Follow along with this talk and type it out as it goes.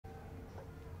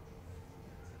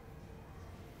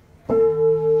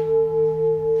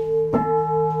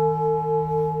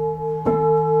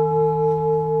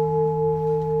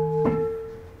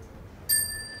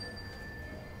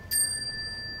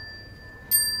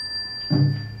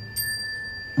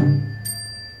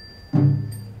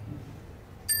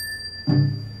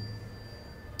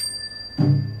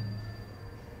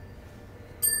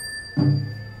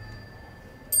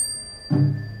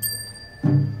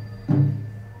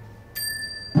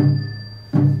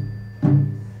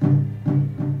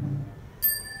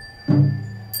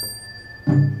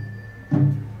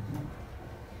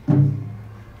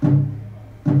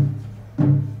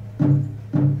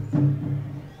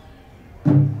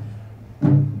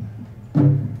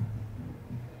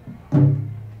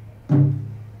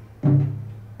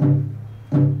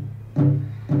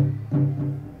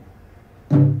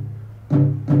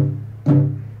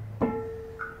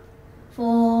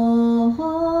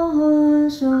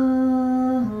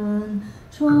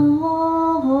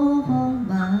充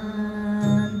满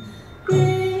于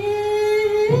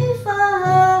法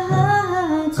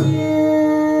界，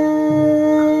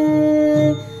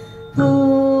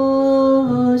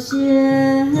普现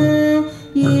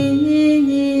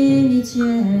一切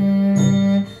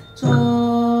众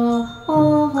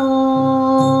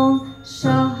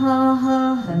生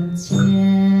前，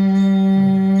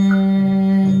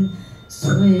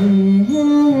随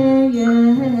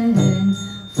缘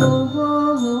福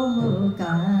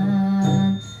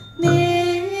感弥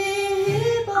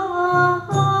补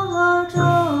中，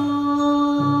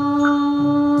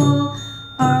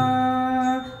而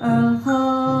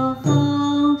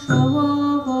恒出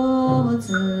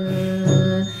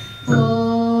自菩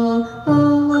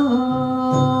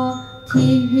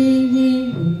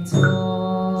提座，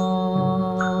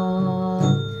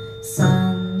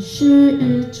三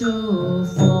世诸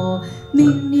佛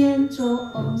明念众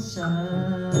生，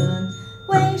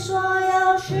为所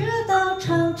要是道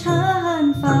成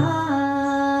禅法，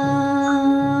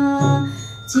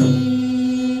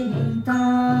尽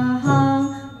当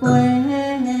归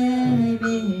命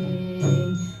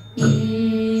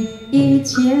一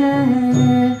切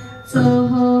诸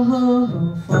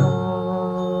佛，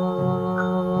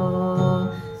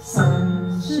三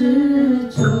世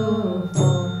诸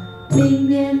佛明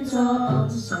念众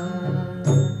生，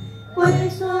为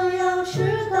所要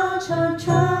是道成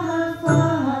禅法，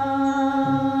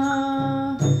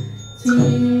尽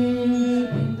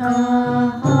当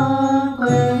归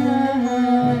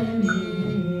命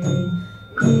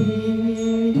一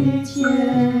切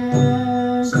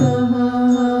诸佛。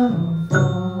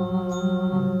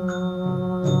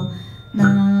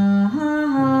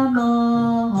南无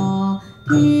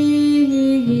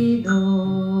毗卢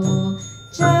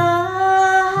遮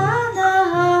那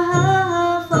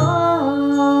佛，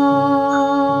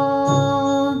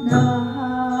南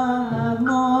无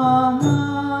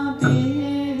毗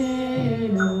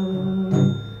卢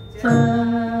遮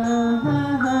那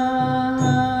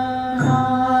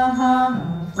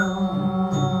佛，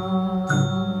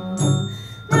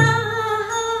南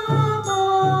无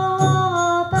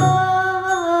本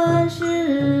师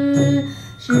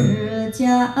释迦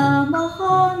牟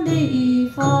尼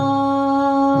佛，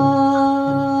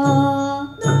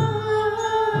南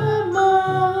无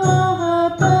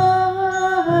本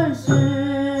师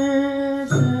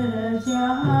释迦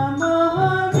牟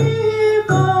尼佛，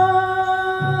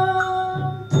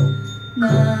南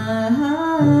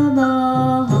无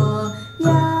药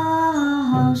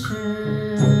师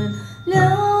琉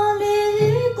璃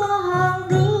光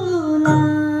如来，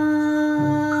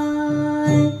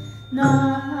南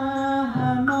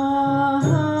无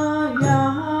药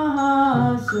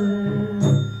师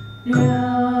琉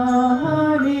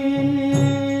璃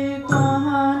光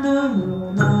如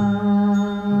来，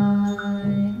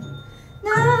南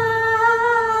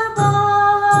无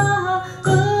无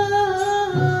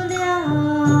量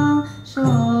寿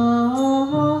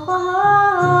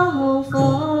佛，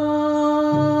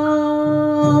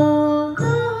南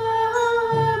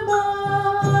无无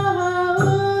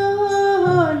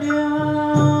量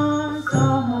寿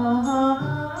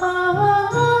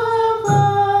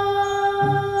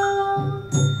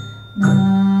佛，南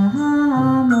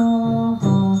无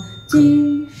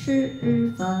金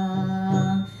石方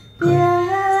便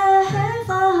法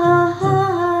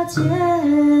界，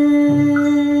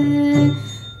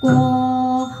过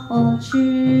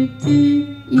去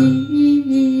一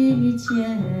切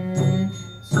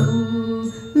诸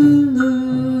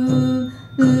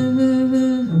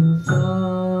佛，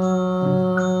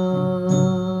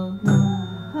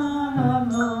南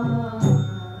无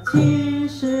金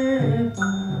石方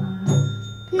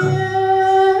便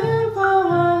法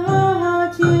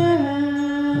界，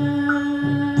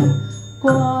过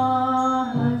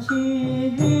去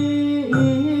一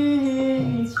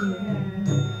切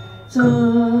诸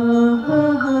佛，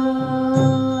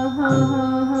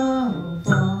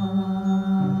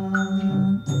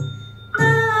南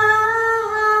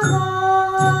无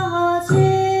金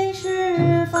石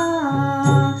方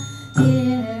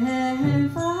便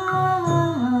法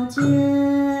界，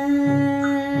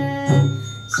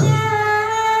现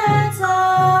在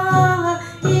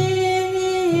一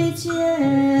切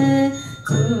诸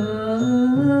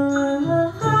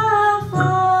佛，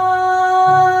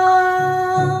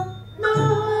南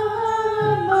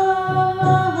无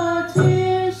金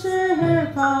石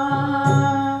方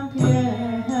便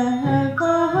法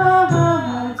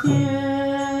界，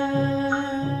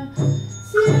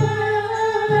现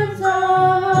在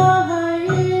一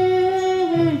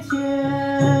切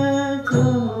诸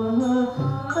佛。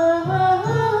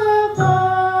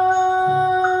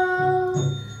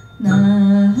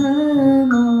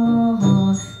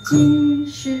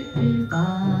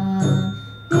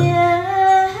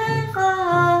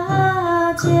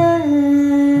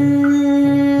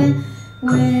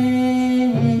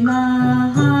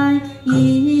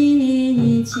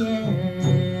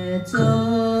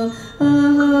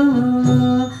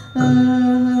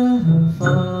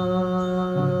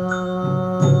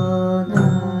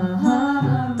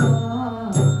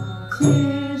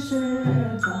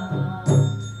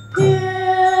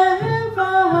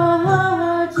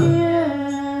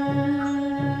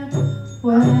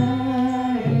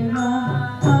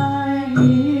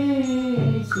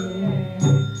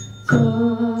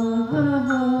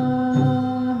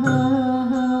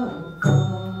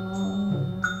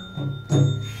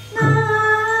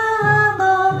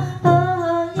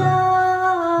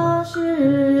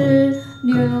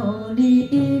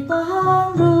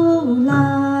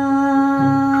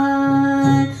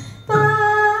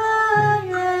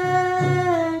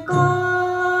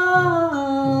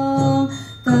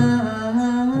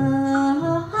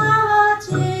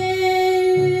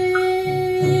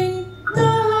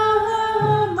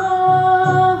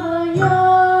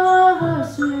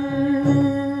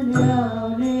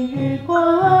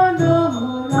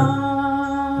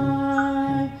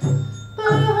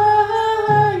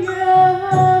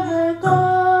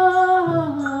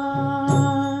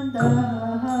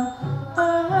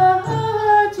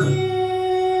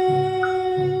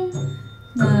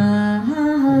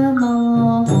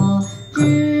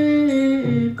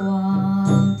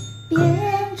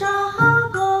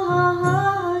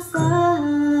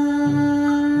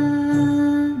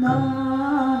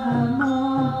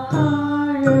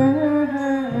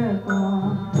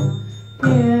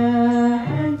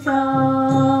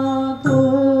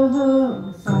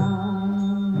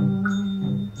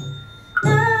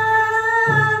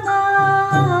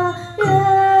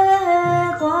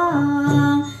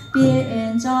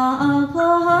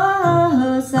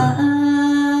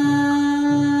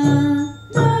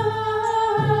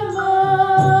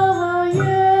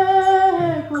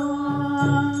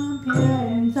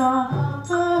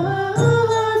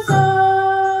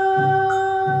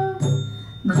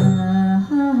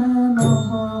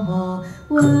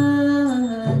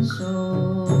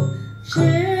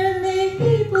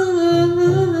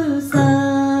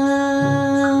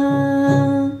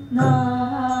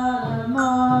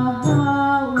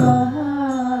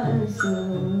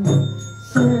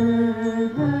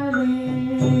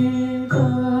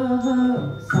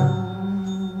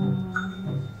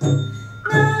南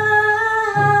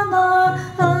无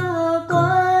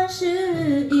观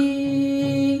世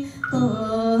音菩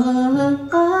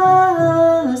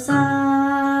萨，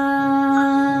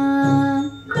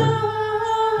南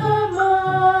无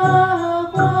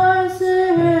观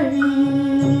世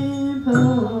音菩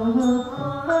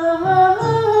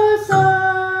萨，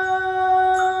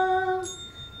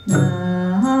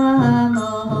南无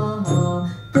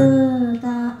得大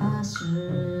师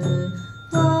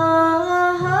法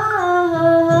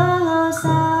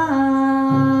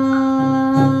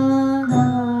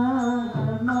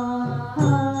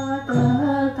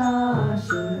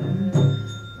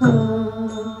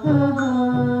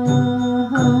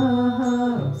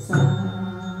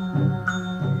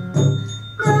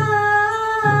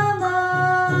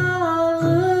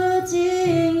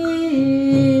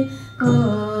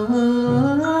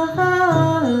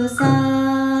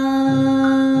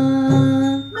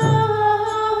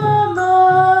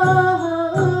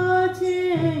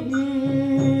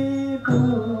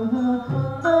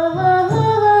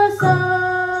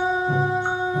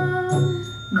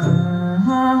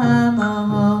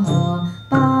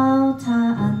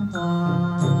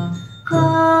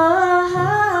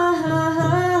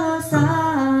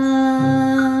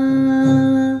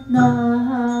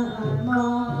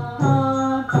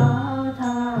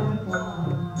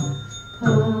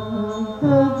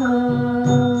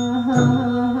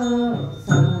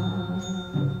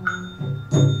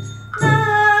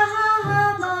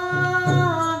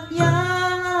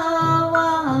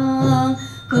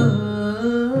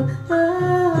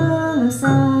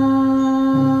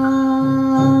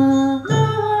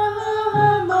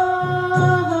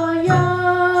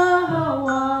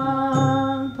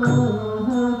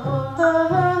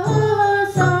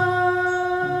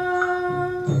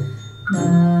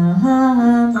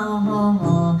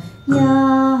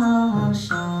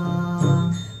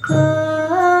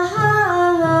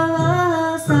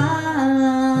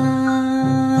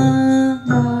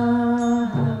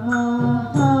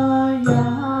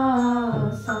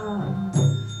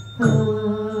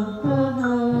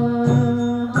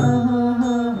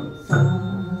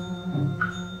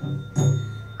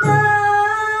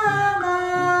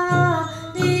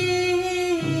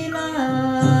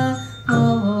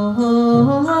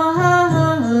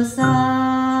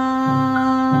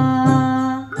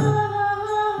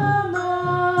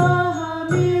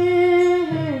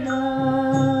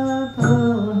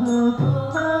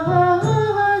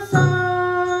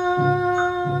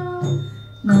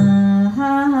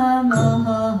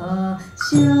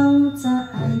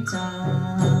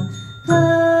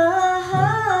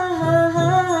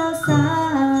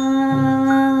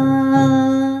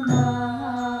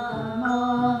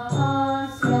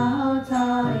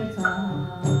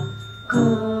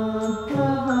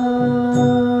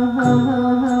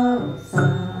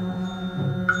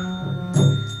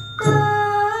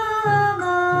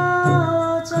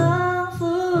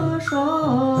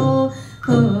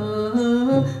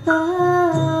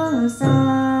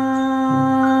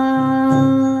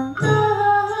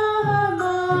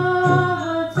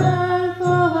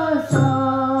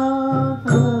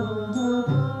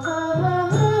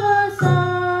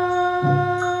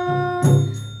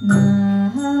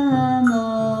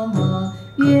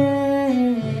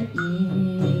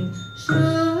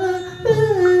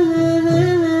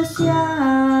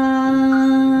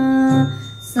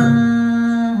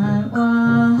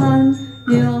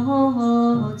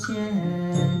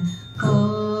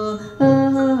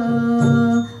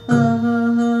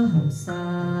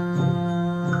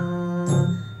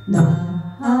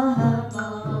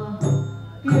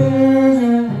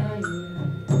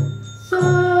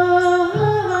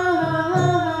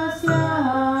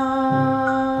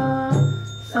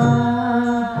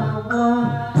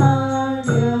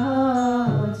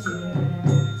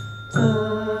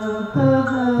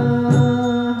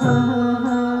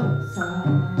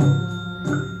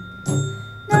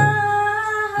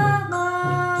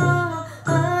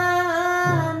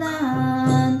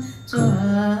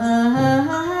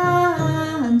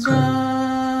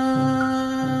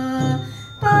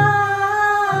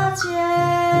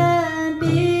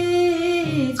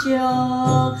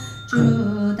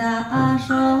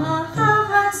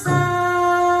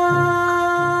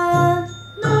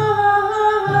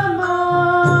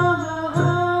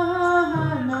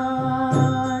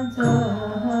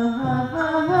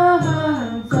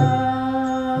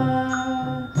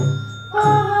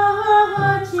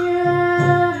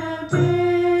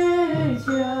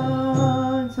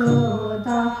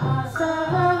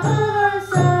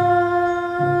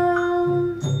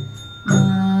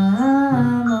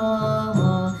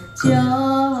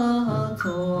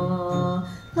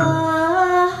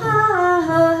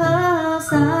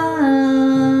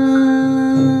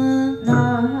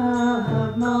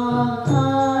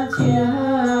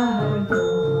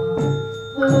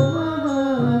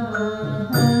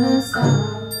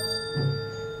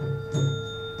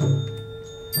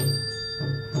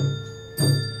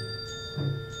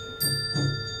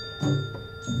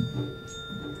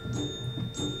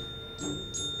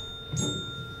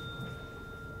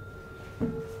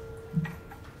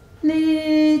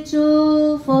礼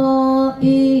诸佛，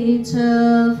一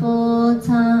车佛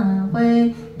忏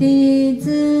悔，弟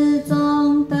子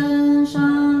众登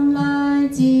上来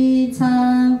即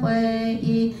忏悔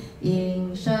意，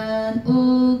应生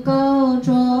无垢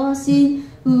浊心，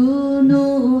无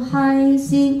怒害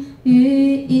心，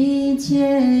于一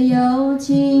切有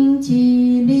情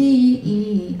及利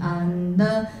益安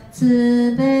乐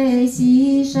慈悲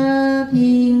喜舍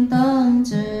平等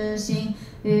之心，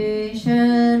于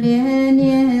是连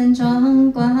念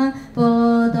正观不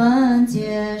断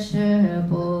解释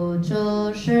不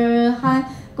住是海，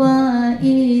观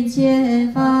一切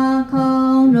法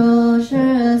空如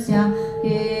是想，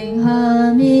云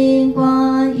何名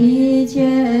观一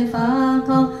切法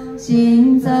空？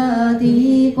行则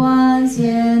地观，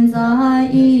现在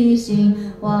一心，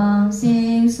妄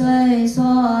心随所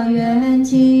缘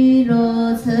起，如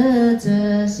此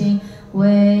之心，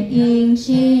为因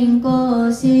心故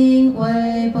心，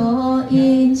为不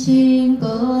因心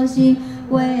故心，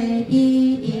为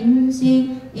一因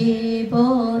心，一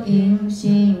不因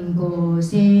心故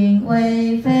心，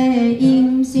为非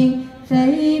因心，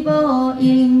非不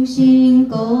因心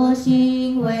故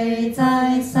心，为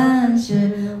在三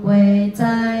世，为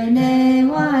在内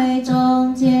外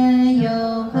中间有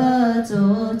何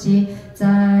足迹？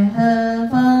在何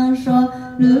方说？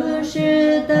如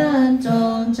是等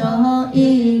种种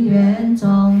因缘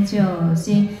中究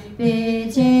竟，毕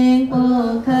竟不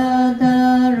可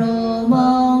得，如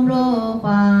梦如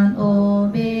幻，无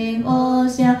名无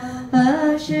相。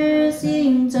何时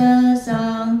行者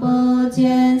相不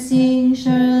见？行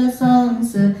识生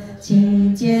死，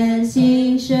其见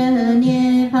行识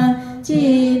涅槃，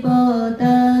即不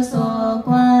得所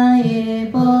观，亦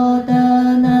不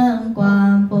得能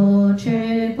观，不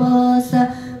取不色，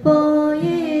不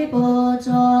依不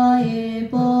着，亦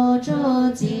不住，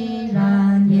既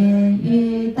然言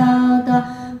语道德，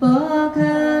不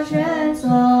可宣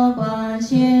所观，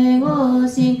心无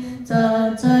心，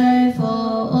则罪复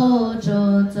无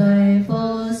住，罪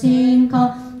复心空，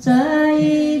这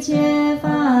一切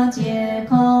法皆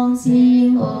空，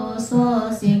心无所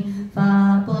行，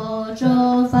法不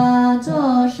住，法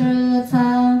作是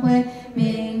忏悔，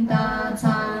名大忏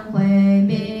悔，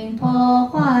名破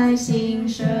坏心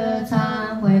是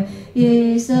忏悔，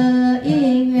一色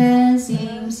因缘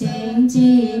心性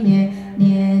即灭，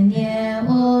念念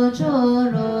无住，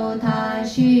如太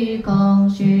虚空，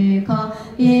虚空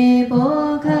亦不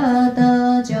可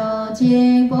得，究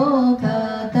竟不可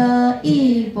得，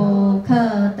亦不可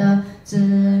得，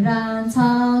自然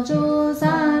超诸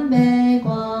三昧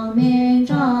光明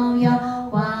照耀，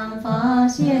万法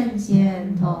显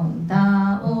现通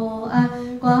达无碍，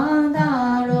广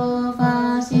大如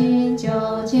法心，究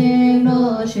竟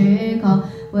如虚空，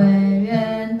唯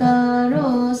愿得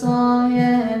如所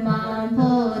愿，满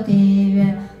菩提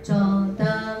愿，众等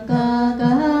各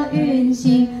个运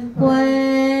行，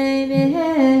慧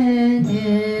灭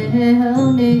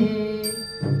定力。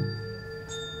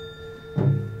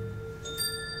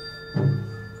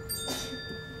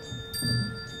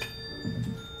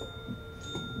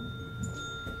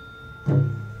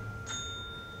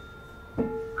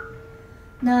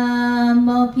南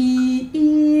无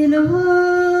毗卢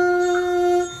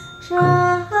遮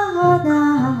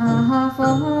那佛，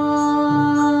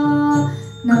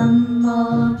南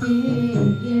无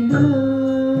毗卢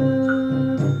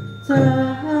遮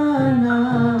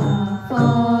那佛，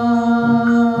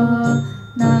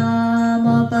南无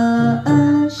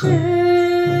本师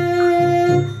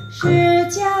释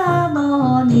迦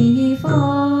牟尼佛，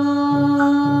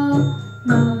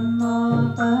南无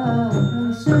本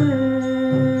师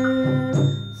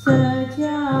释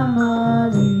迦牟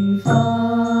尼佛，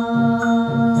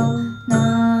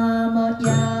南无药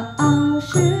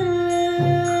师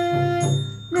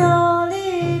琉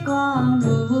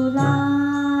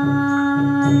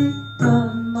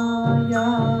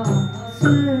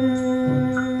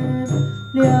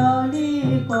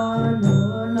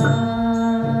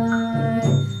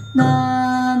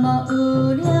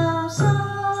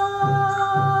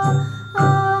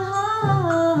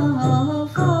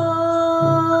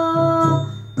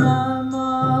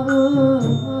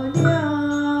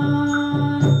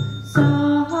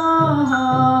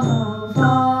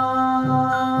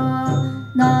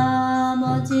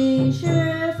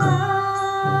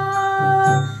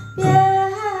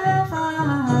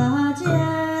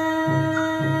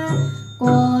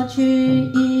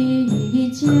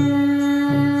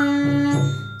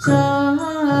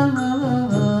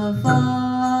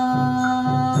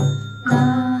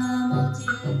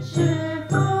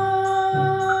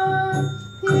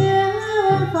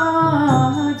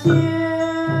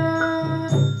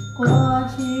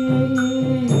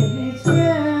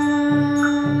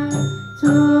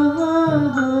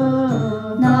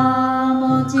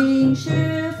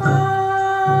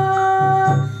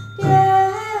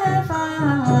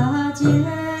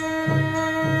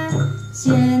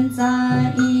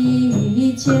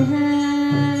切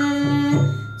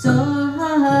作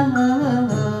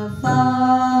法。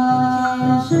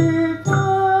是法，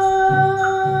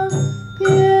别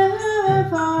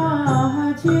法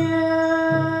界，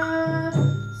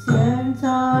现在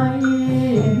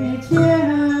一切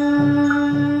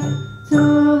作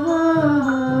法。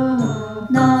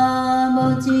南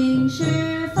无尽是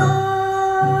法，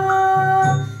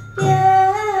别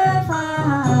法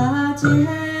界，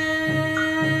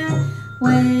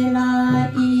未来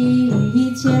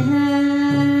一切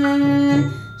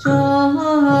作法。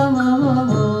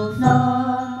南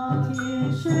无尽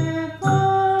是法，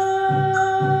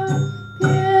别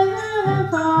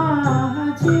法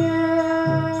界，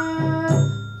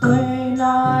未来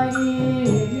一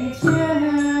切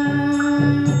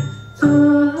作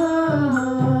法。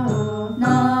南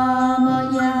无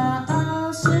药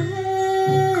师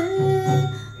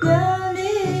琉璃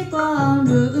光如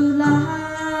来，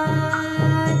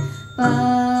百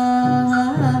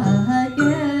愿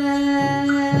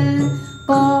功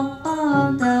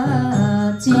德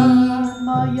尽。南无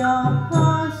药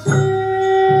师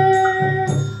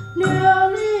琉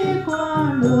璃光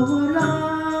如来，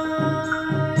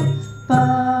百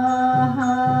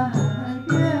愿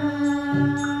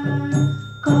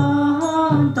功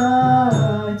德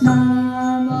尽。南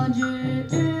无日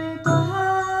光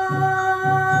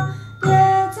别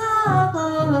照菩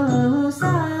萨，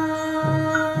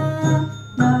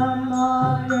南无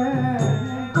日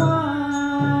光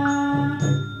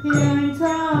遍照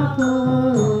菩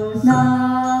萨。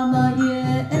南无月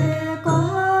光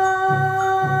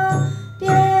别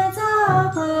照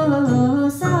菩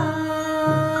萨，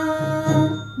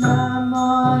南无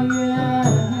月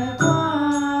光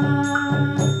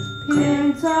遍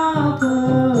照菩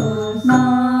萨。南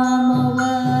无文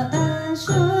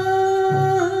殊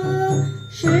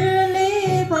师利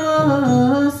菩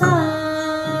萨，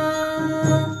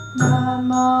南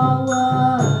无文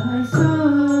殊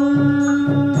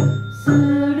师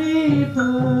利菩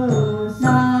萨。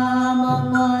南无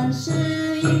观世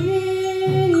音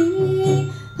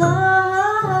菩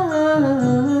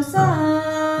萨，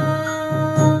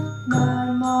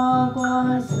南无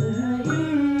观世音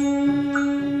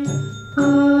菩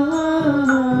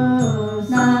萨。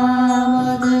南无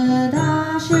得大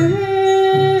师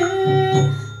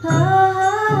菩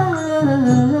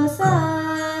萨，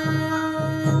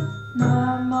南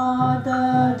无得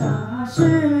大师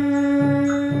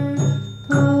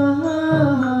菩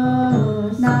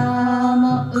萨。南无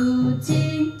无尽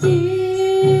意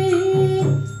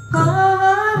菩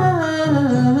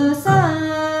萨，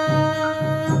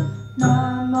南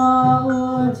无无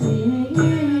尽意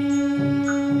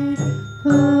菩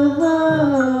萨。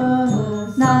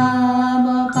南无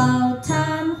宝忏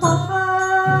花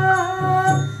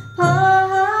菩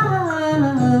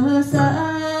萨，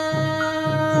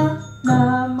南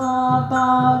无宝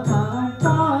坛花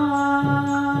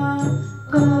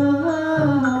菩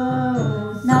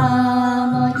萨。南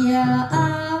无药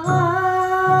王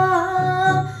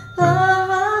菩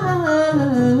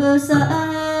萨，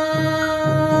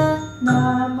南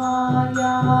无药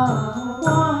王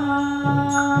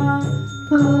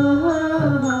菩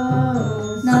萨。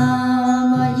南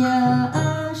无药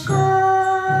师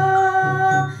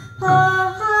菩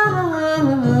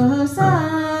萨，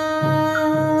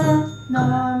南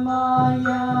无药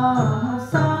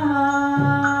萨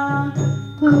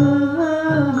菩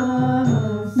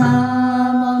萨。南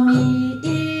无弥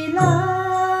勒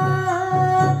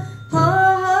菩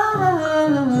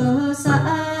萨，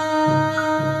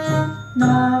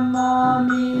南无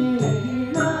弥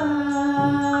勒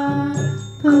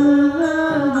菩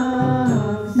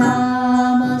萨。南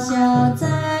无消灾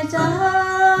障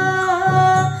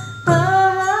菩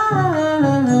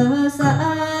萨，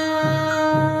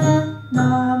南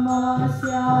无消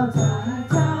灾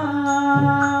障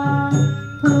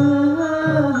菩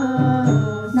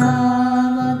萨。南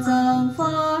无增佛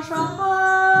说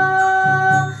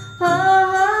菩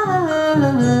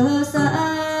萨，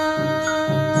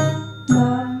南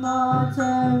无真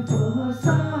菩萨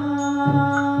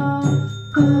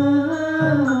菩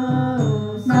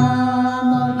萨。南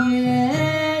无月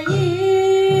影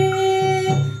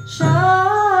手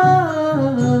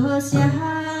下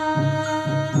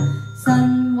36000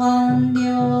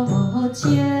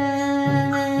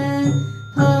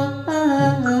菩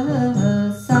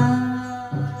萨，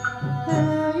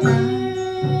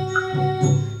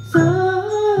手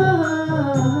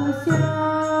下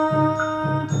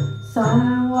36000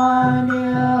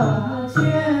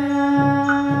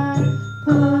菩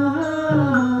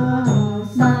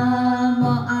萨。南无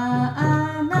阿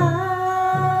难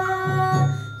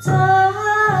尊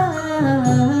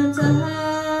者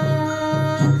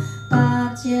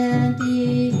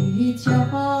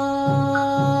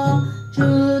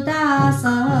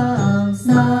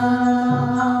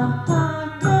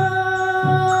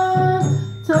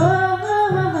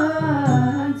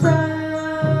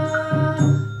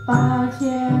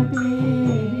8000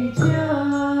比丘，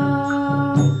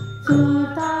诸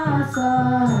大圣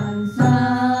萨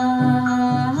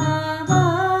巴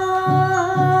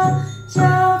教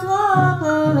陀菩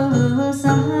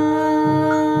萨，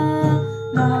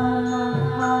那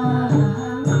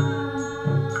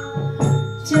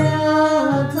教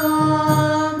陀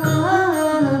菩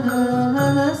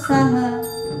萨。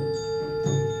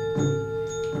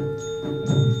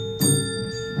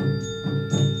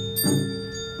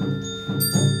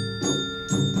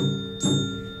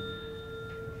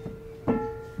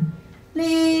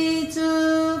立诸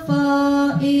佛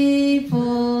以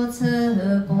佛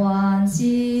此观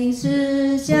心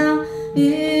实相，于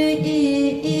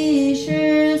一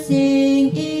实行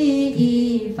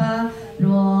一法。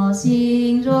若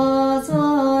行若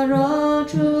坐若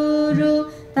出入，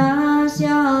大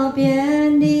小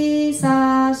便利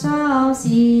撒少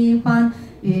喜欢，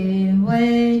云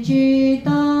为举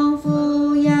动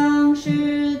俯仰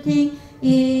视听，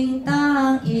应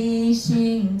当一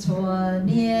心存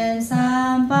念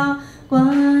三宝，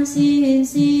观心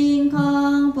性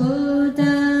空不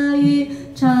得于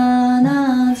刹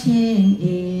那轻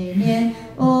一念，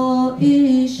无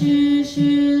于事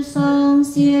事诵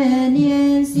写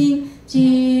念心，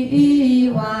即于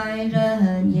外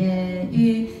人言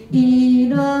语议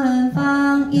论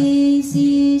放逸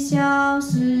嬉笑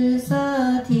视色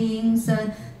听声，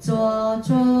作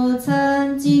出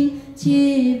曾经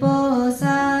七波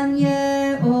三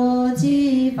业无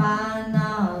记烦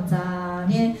恼杂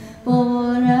念，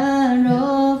不忍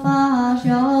如法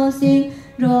修行，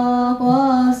若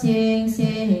果心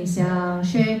性相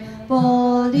续，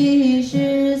不离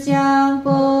实相，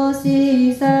不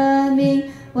惜生命，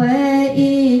为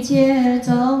一切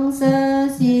众生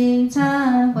行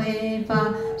忏悔法，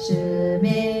是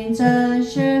名真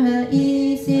实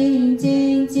一心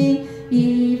精进，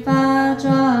依法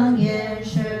庄严，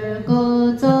是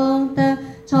故中等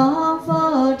从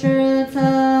佛之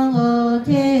层，无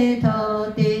剃头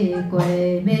地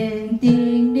归命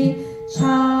定力，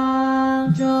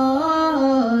常住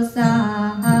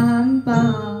三宝。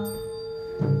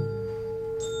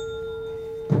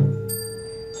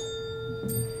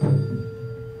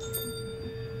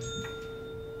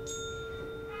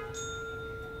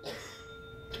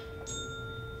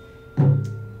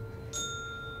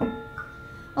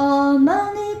唵嘛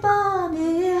呢叭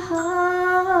咪吽，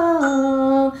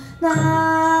南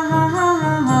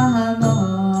无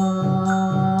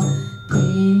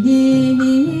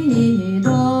毗罗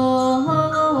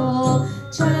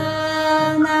遮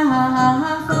那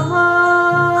佛。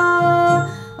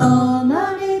唵嘛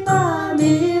呢叭咪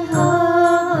吽，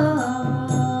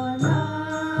南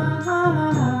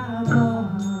无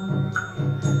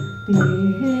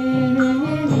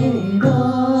毗罗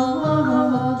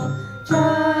遮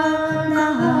那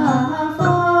佛。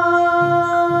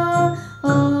唵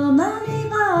嘛呢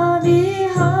叭咪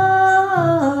吽，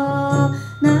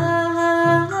南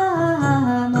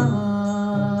无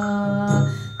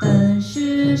本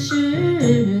师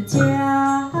释迦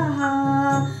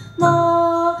牟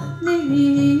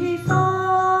尼佛。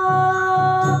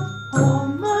唵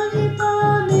嘛呢叭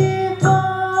咪吽，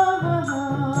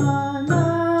南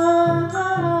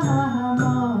无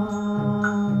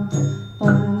本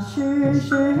师释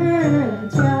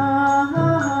迦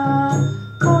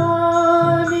牟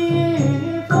尼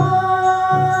佛。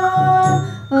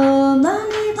唵嘛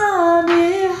呢叭咪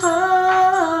吽，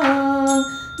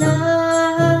南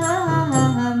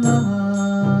无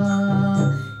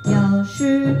药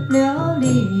师琉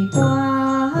璃光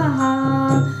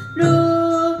如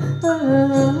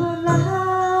来。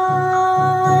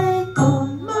唵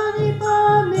嘛呢叭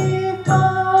咪吽，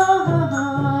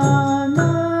南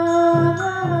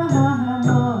无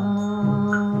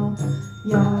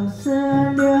药师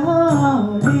琉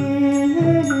璃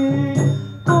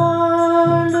光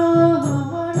如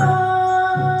来。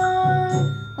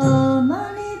唵嘛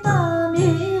呢叭咪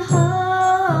吽，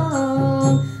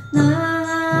南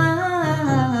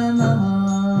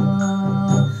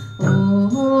无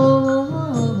无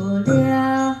量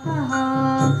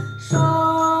寿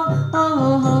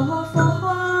佛。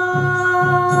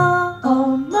唵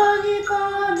嘛呢叭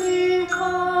咪吽，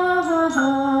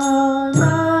南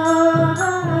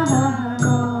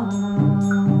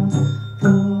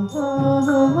无无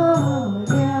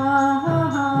量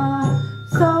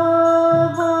寿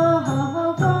佛。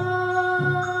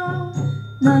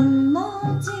南无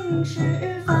净十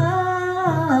方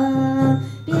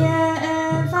遍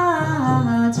法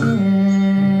界，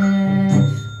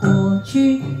过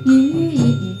去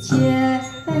一切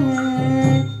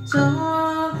诸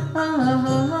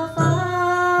法。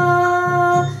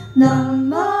南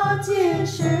无净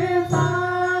十方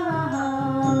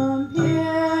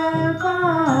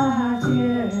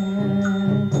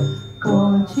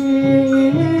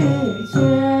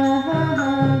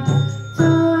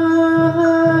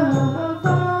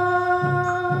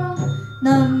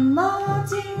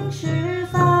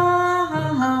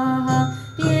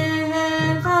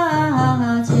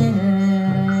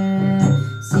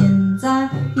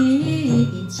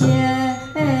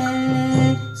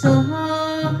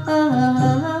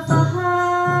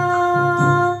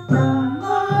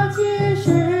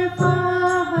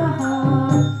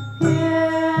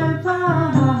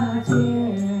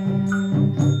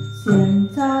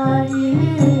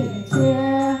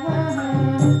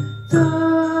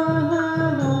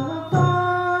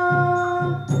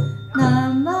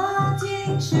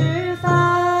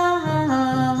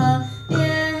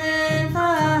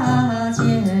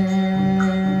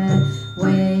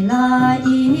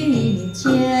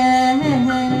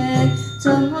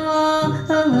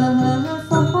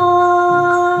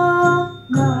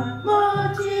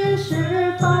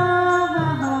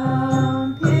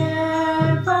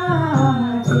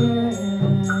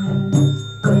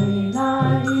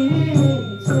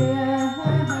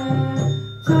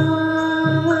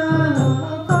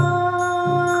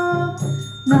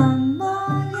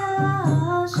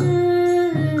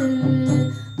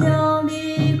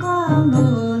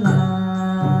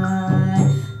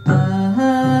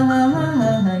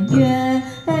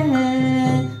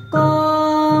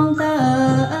功德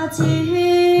起。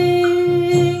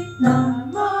南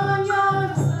无药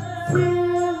师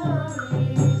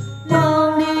琉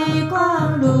璃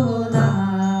光如来，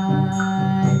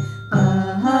本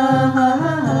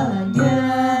愿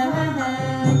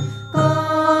功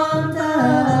德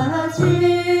起。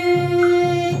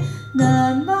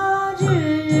南无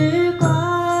日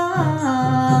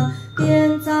光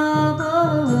遍照菩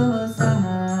萨，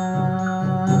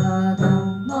南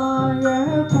无日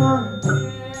光遍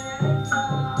照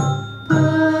菩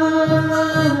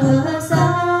萨，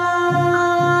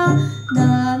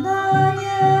南无月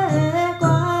光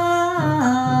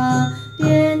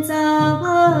遍照菩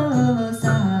萨，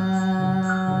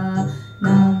南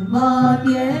无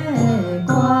月光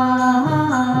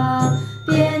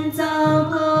遍照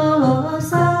菩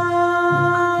萨，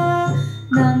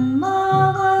南无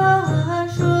文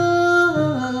殊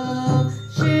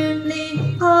师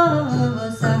利菩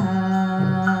萨，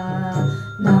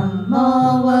南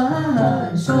无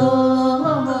文殊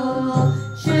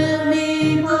师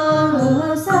利菩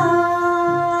萨，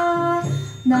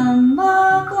南无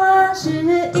观世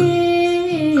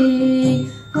音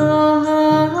菩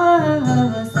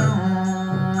萨，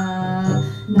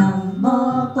南无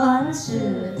观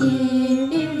世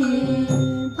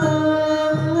音菩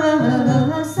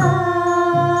萨，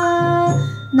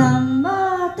南无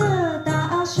得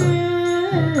大师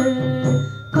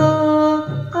菩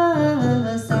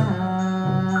萨，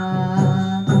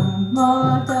南无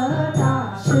得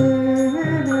大师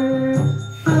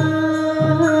菩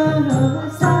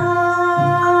萨，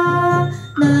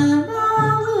南无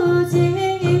无尽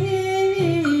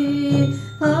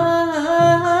菩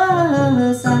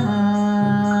萨，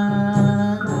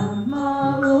南无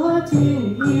无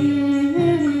尽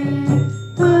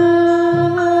菩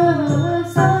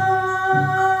萨，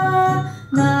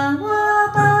南无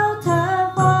宝坛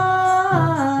花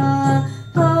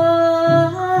菩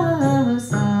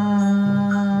萨，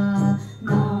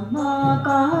南无宝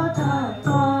坛花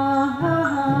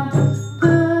菩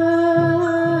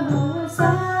萨，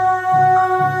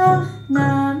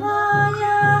南无药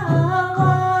王菩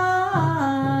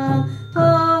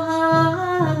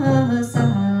萨，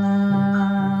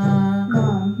南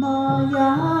无药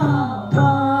王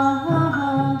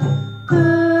菩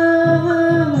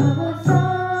萨，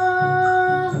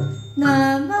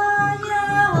南无药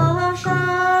上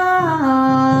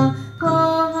菩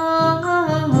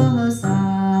萨，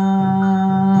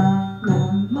南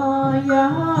无药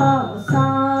上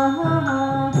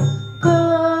菩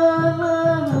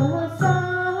萨，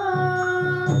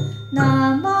南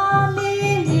无弥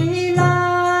勒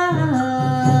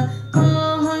菩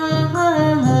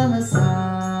萨，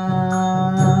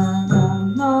南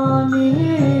无弥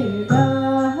勒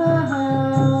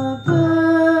菩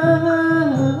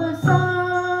萨，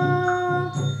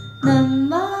南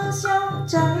无小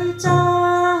斋扎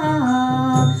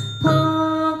菩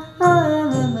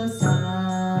萨，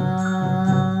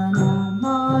南无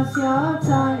小斋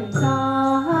扎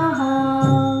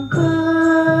菩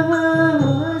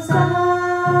萨，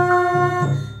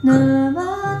南无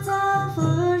藏福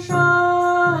寿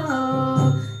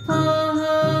菩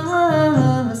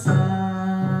萨，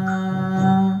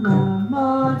南无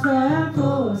天菩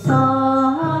萨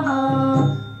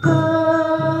菩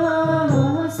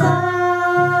萨，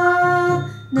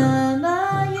南无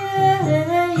月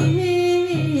影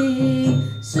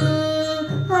苏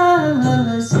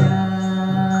下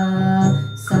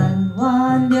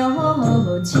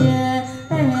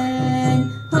36000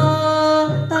菩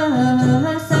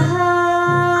萨，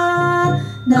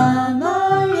南无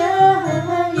月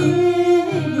影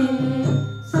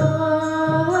所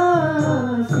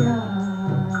下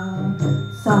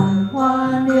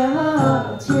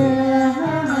36000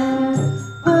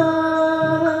菩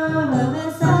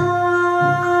萨，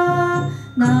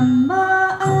南无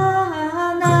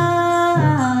阿难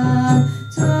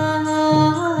尊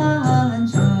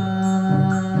者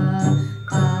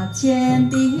8000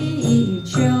比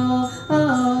丘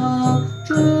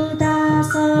诸大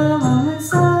僧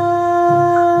僧，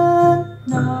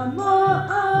南无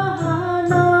阿难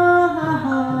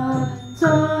尊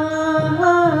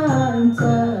者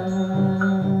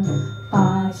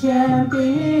8000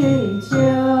比丘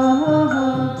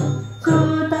诸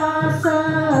大僧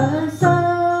僧，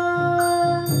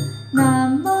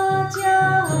南无教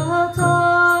陀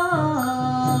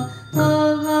菩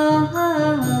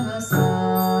萨，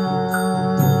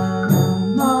南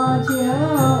无解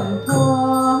脱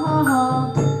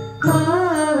菩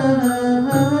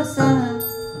萨，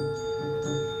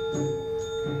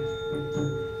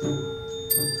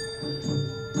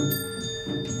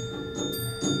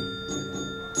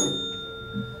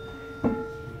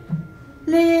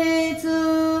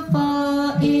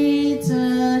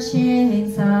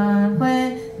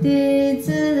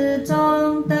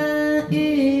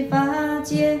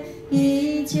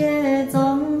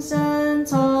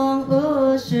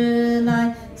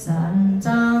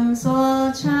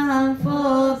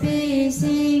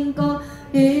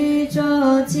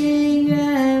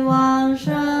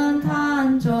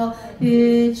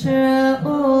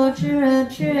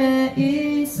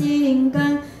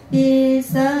一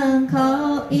僧口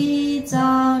一照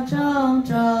种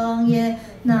种业，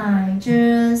乃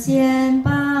至贤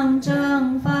邦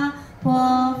正法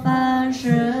破凡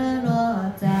失落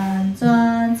暂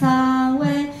转常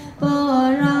为不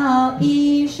扰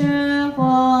一时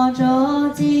或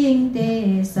诸境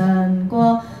地生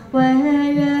果，为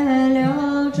月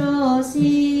流诸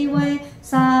细微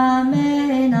三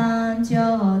昧难究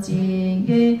竟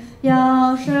语，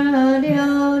药师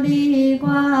琉璃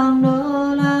光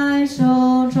如来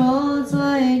输出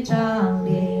最长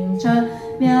灵尘，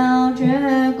妙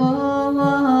觉故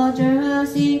我之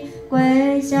心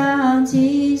归向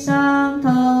其上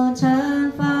头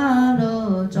尘法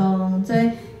路中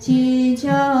罪，祈求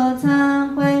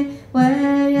忏悔，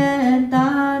唯愿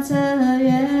大慈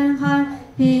愿海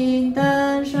平等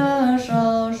摄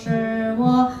受使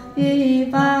我于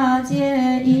法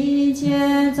界一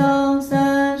切众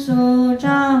生数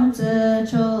障自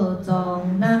处总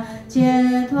能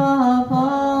解脱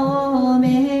破无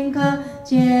明可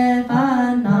解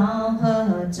烦恼和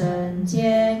真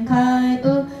见开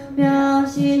悟，妙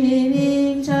悉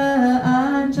明彻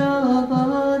安住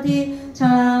菩提，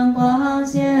常光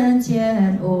现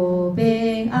前无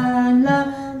病安乐，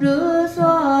如所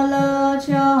乐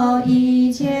求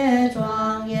一切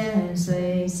庄严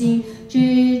随心，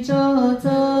具足足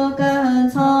根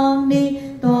从理，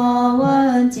多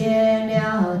闻解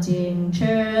了尽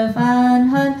持梵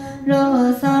行，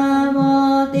如三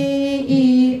摩地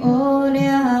一无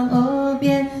量无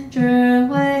边智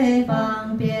慧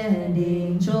方便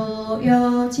令诸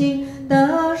有情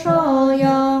得受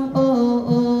用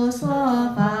无所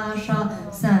法少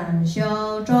三修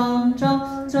种种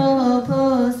诸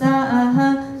菩萨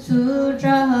行，速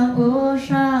证无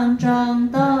上正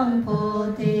等菩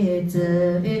提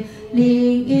自语，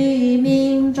令于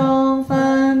命中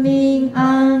分明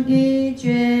安于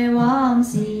觉往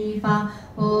西方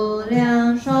无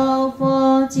量寿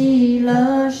佛极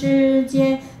乐世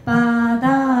界，八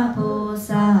大菩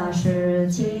萨是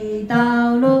其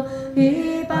道路，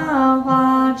于宝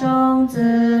华中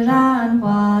自然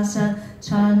化身，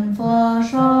成佛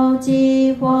受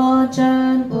记获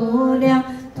真无量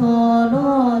陀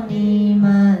罗尼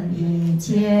门，一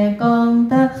切功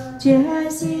德觉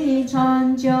悉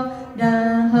成就，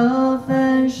任何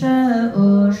分身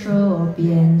无数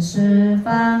遍十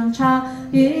方刹，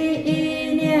于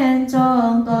一念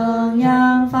中供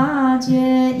养法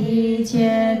界一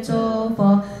切诸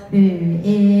佛，于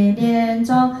一念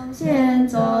中现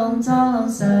种种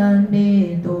生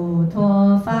利度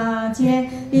脱法界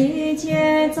一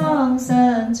切众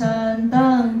生成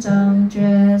等正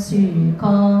觉虚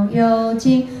空有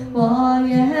情，我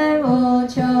愿无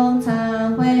穷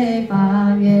忏悔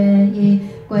法愿以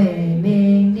归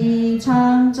命利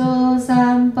常住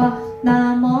三宝，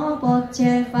南无薄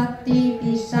伽伐帝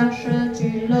毗沙舍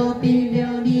俱卢毗琉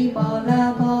璃波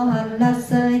罗婆诃拉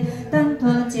瑟等陀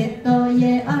揭多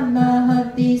耶阿那诃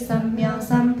帝三藐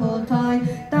三菩提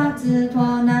大智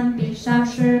陀南毗沙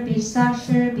士毗沙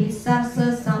士毗沙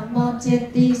瑟三摩揭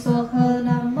帝娑诃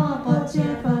南无薄伽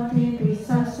伐帝毗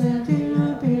沙舍俱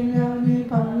卢毗琉璃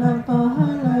波罗婆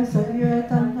诃拉瑟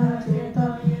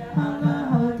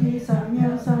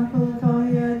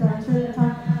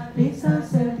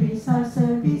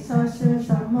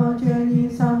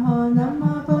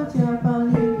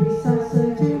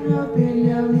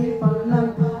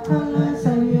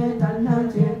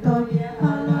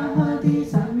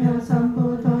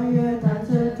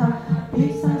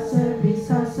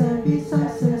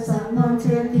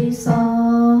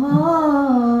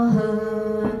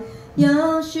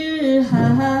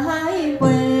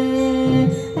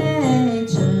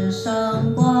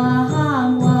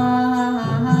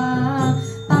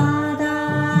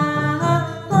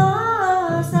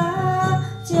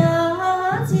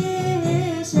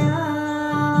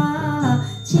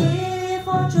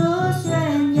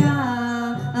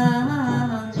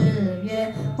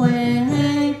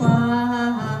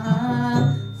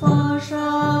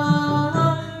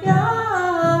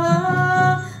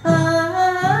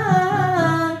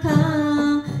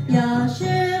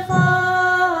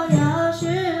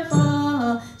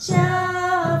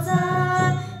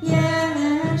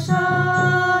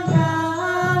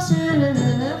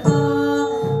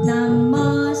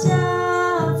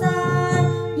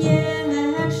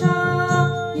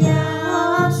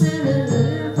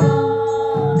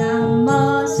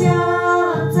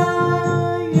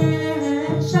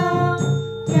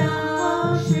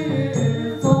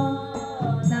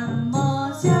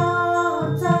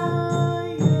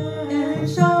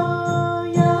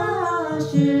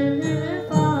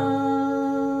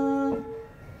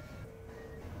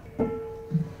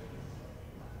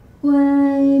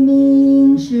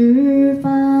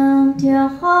相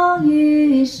调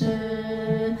于世，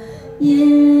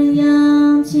阴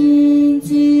阳清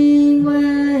净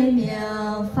微妙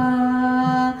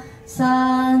法，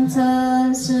三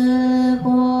层是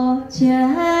果解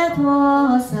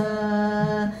脱色，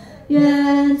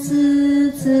愿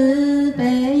慈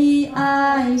悲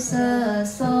爱摄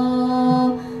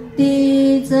受，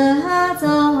地则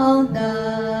中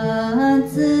等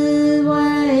自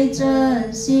为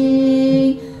真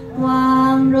心，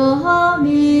妄若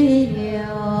弥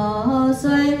流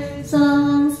随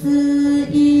生死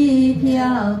已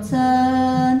飘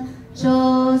尘，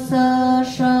诸色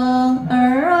生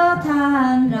而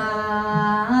坦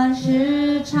然，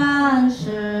是禅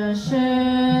是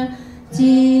实，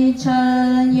即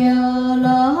成有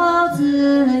漏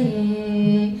自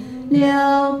意，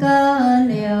六根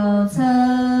六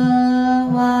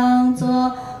尘，妄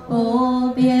作不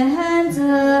变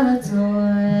则罪，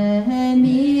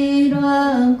迷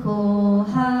轮苦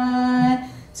海，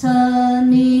沉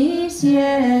溺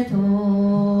邪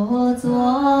途，作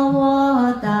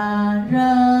我担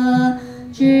人，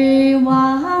俱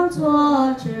妄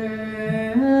作之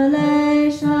累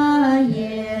生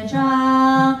业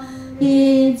障，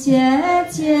一切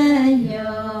皆有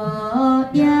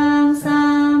养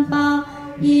三宝，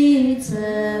以慈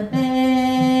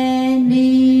悲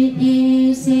利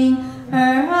益心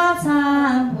而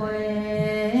忏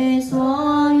悔，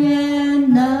所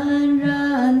愿能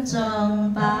人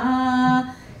正法，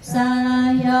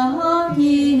善有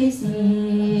一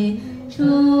心，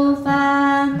除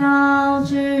烦恼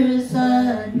之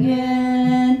深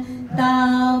渊，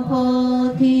到菩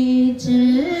提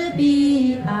之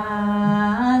彼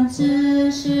岸，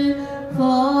只是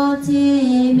佛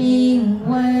即名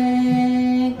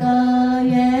为各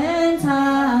愿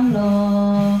长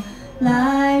隆，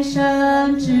来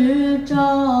生之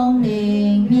中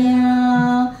灵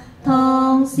妙，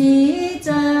同悉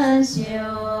真修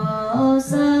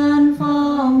生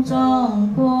风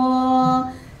中国，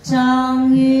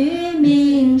常于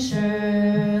明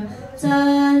时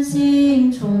真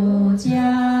心出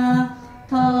家，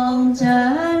同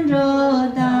真入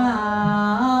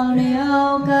道，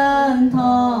六根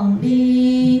同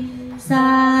理，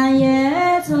三业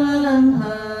存和，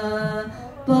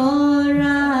不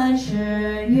染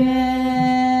是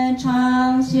愿，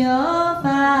常修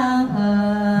梵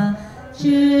行，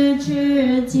知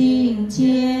持境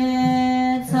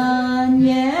界，曾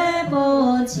也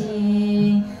不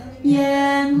轻，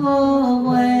言护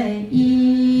为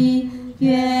一，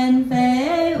愿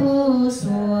非无损，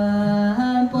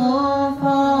不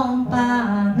逢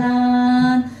八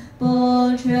难，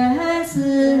不缺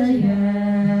思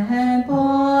源，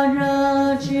般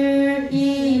若之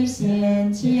意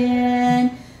现前，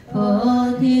菩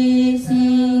提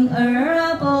心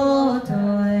而不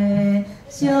退，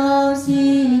修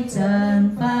习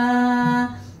正法，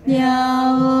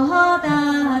了无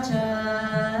大乘，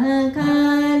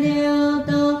开六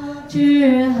道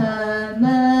之横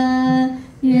门，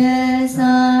愿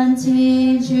三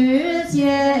七之界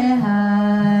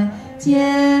海，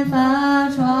皆法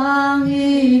创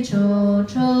于处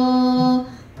处，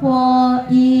破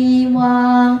一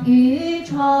妄于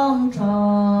重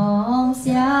重，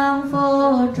降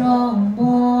伏众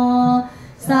魔，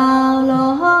扫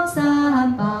龙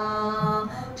三宝，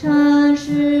尘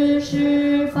世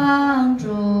十方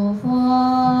诸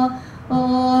佛，不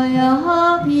有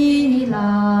疲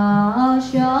劳，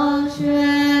修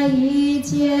学一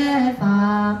切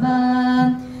法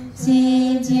门，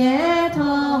悉皆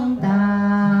通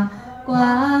达，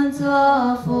观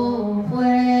作福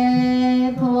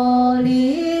慧，破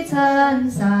离尘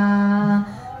沙，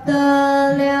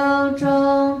得六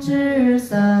种之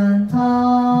神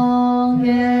通，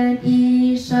愿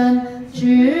一生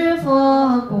知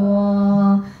佛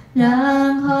果，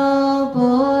然后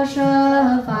不舍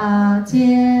法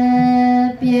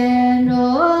界，便如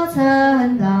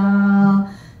尘劳，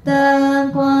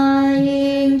等观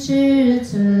音之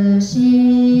慈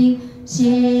心，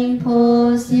心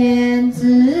普现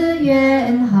自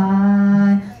愿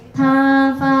海，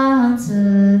他方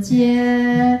此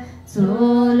界，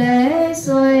诸类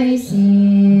随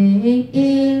行，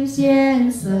应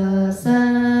现色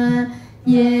身，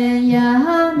艳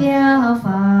阳妙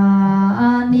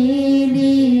法，逆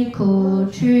离苦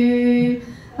趣，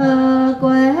而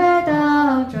归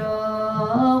道中，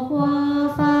或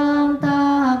放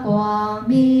大光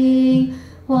明，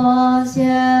或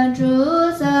现诸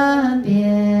身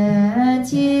边，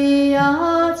其有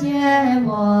皆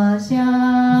我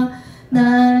相，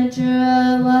乃至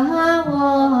闻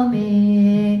我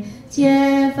名，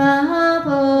皆发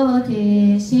菩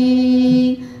提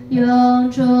心，用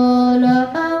诸轮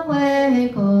回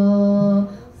苦，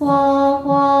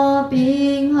或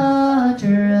冰河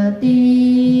之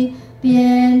地，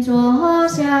变作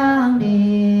相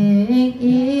邻，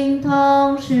应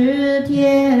同是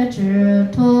铁之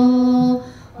土，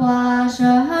化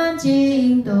身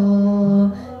净土，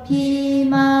披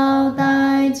毛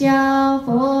戴角，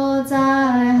佛在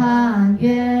汉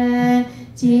月，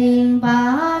净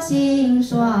巴心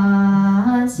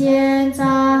酸，现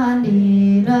赞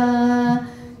利乐，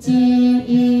今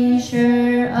一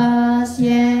时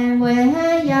现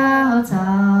为药草，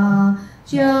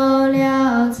救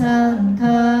了乘客，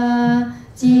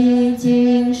即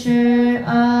今时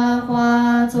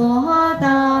化作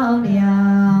道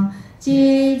量，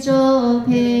记住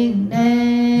品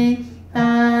类，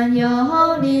但有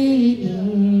利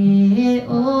益，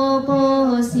无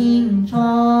不心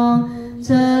从，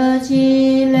测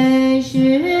其类是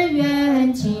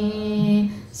缘起，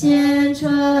现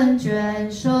存眷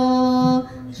属，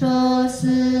出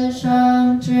死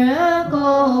生之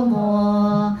垢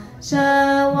魔，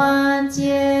生万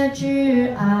劫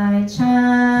之爱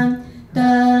缠，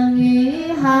等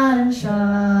于寒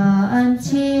生，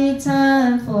其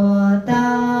成佛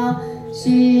道，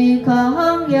虚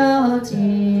空有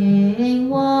尽，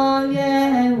我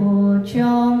愿无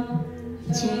穷，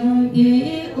情与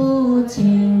无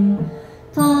尽，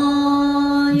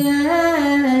同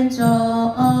愿种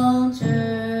子，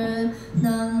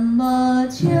南无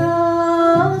求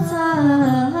忏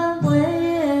悔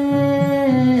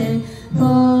菩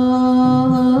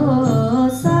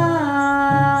萨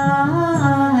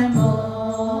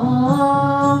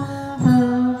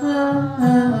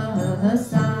摩诃萨，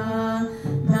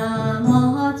南无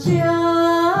求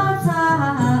忏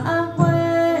悔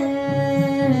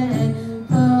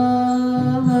菩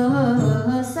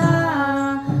萨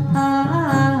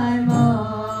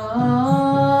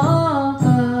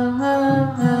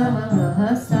摩诃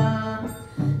萨，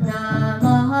南无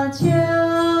求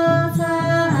忏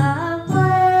悔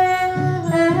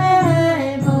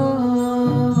菩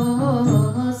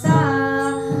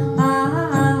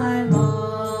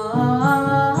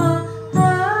萨摩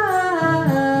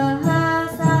诃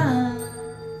萨。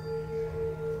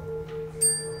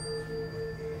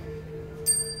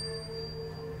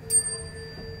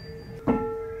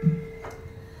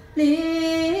理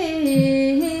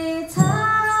财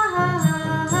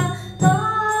功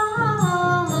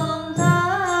德，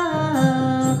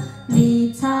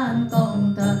理财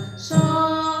功德受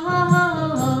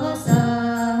生，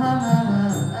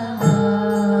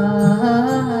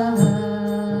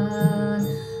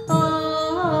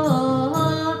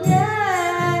遍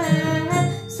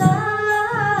三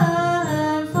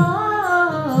佛，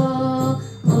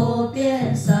无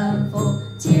边三佛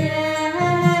见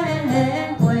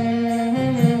慧。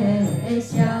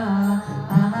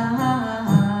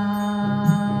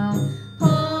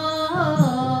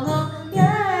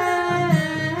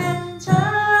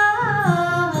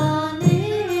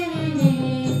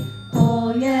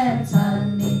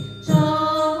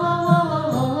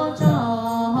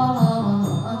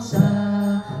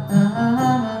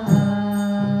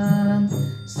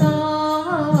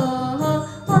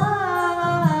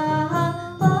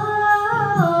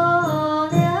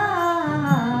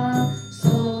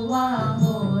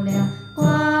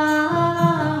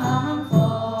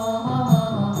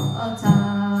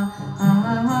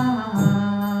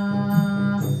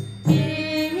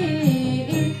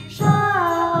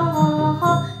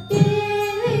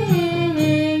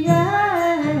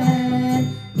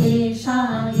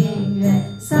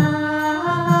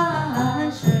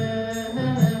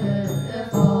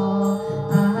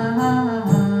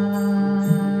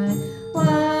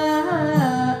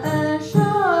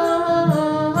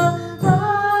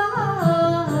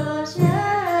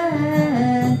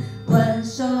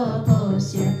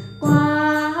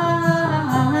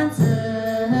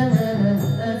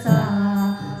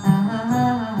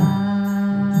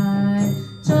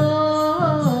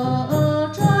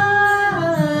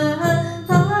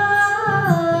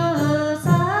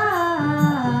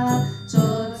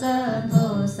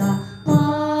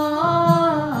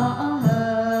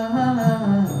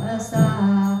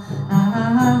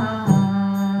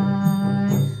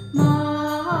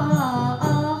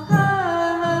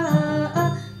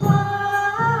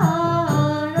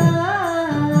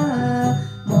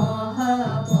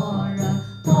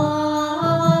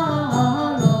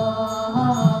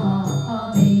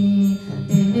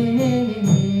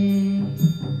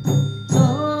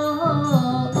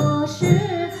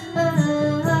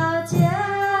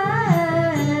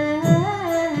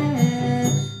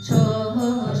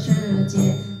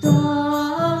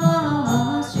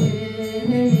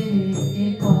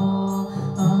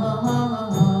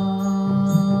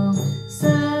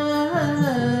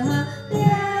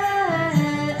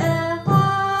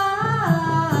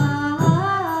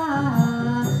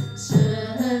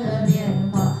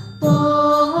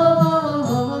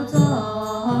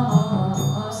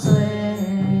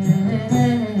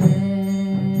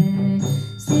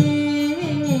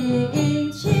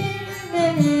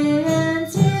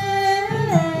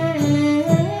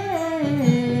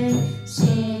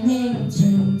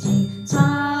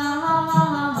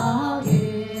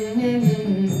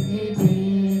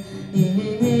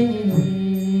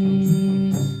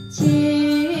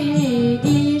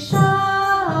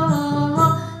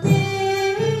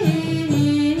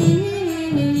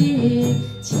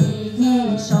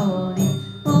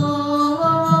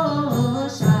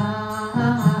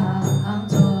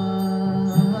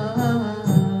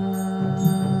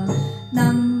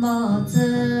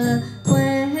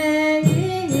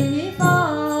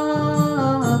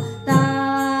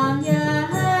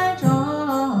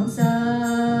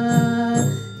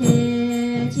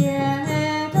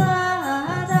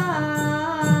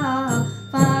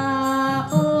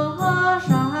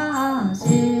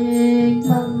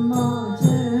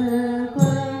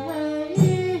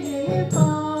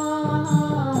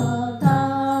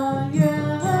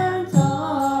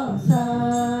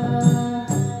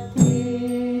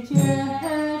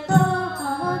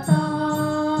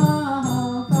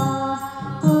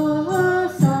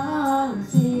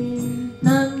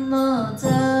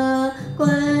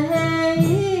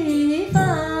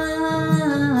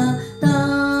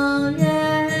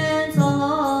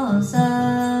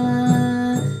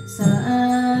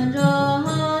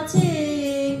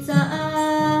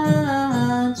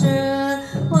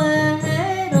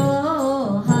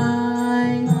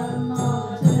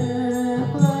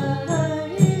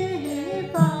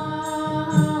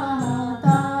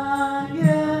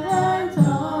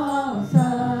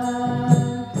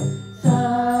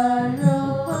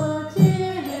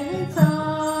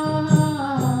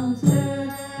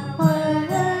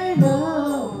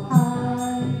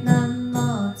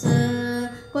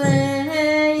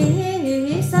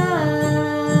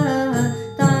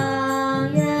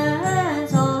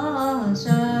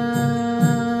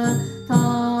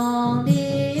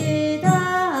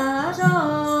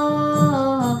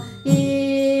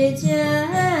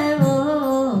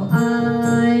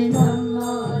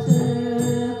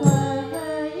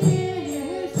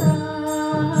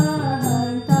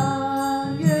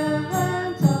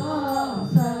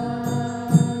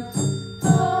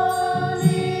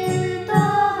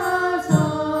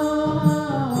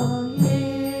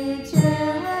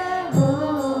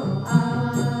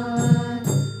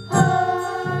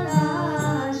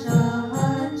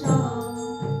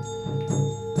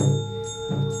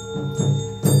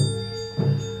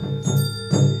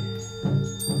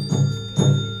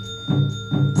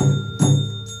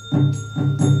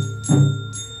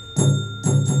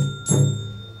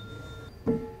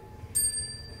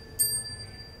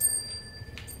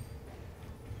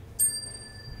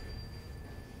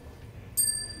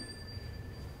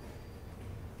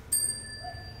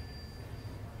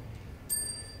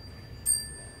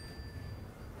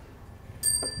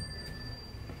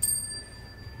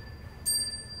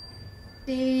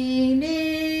地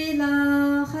利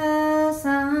拉哈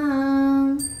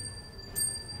桑。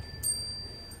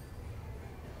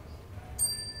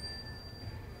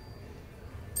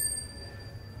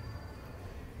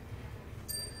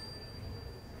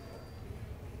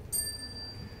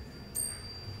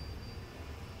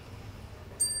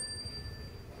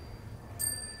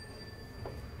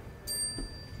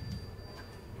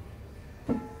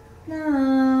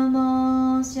南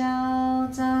无小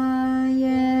在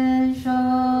耶娑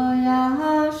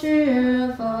呀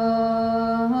是佛，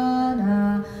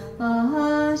南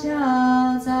无小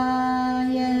在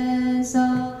耶娑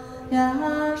呀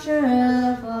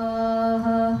是佛，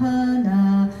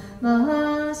南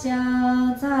无小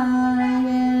在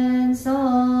耶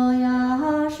娑呀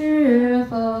是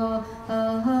佛，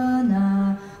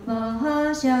南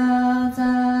无小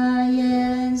在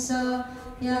耶娑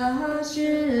呀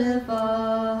是佛，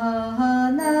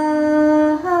南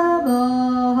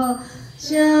无小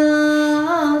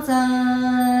在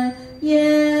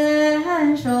耶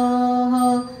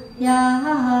娑呀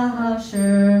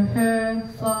是